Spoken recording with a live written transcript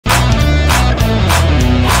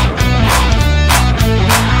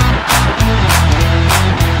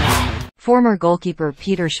Former goalkeeper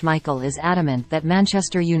Peter Schmeichel is adamant that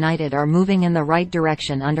Manchester United are moving in the right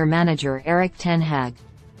direction under manager Ten Hag.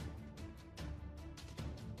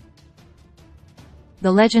 The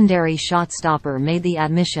legendary shot-stopper made the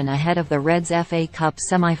admission ahead of the Reds' FA Cup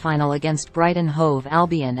semi-final against Brighton Hove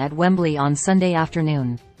Albion at Wembley on Sunday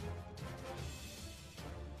afternoon.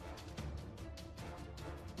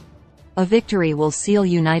 A victory will seal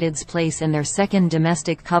United's place in their second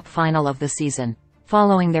domestic cup final of the season,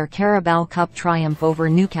 following their Carabao Cup triumph over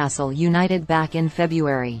Newcastle United back in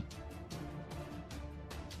February.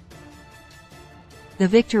 The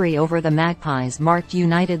victory over the Magpies marked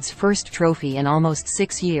United's first trophy in almost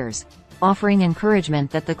 6 years, offering encouragement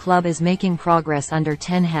that the club is making progress under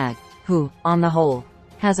Ten Hag, who, on the whole,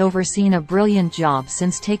 has overseen a brilliant job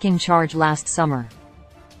since taking charge last summer.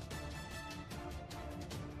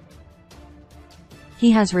 He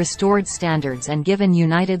has restored standards and given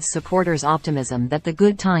United's supporters optimism that the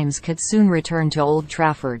good times could soon return to Old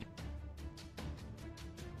Trafford.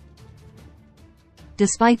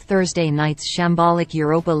 Despite Thursday night's shambolic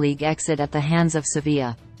Europa League exit at the hands of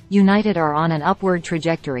Sevilla, United are on an upward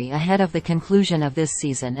trajectory ahead of the conclusion of this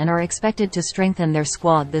season and are expected to strengthen their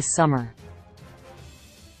squad this summer.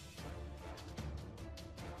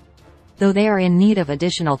 Though they are in need of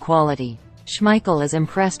additional quality, Schmeichel is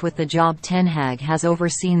impressed with the job Ten Hag has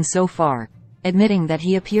overseen so far, admitting that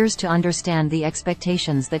he appears to understand the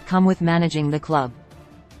expectations that come with managing the club.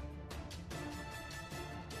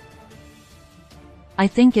 "I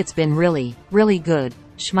think it's been really good,"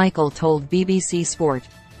 Schmeichel told BBC Sport.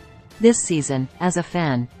 "This season, as a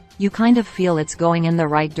fan, you kind of feel it's going in the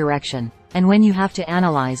right direction, and when you have to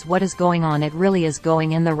analyze what is going on, it really is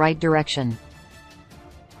going in the right direction.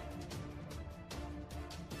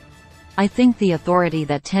 I think the authority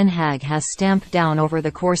that Ten Hag has stamped down over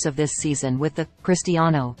the course of this season with the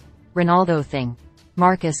Cristiano Ronaldo thing,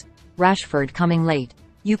 Marcus Rashford coming late,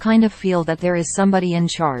 you kind of feel that there is somebody in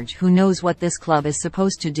charge who knows what this club is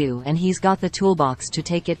supposed to do, and he's got the toolbox to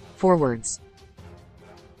take it forwards.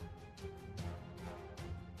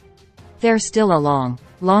 They're still a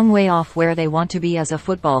long way off where they want to be as a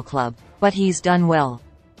football club, but he's done well.